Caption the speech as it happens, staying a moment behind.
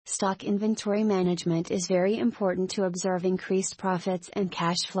Stock inventory management is very important to observe increased profits and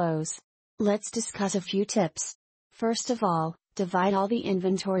cash flows. Let's discuss a few tips. First of all, divide all the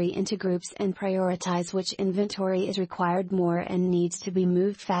inventory into groups and prioritize which inventory is required more and needs to be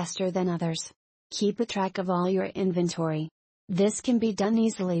moved faster than others. Keep a track of all your inventory. This can be done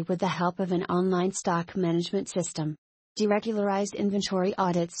easily with the help of an online stock management system. Do regularized inventory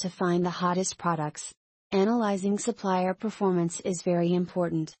audits to find the hottest products. Analyzing supplier performance is very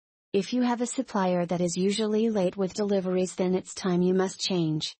important. If you have a supplier that is usually late with deliveries, then it's time you must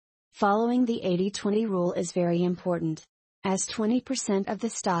change. Following the 80-20 rule is very important, as 20% of the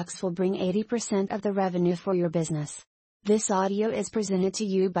stocks will bring 80% of the revenue for your business. This audio is presented to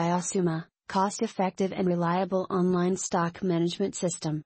you by Ausuma, cost-effective and reliable online stock management system.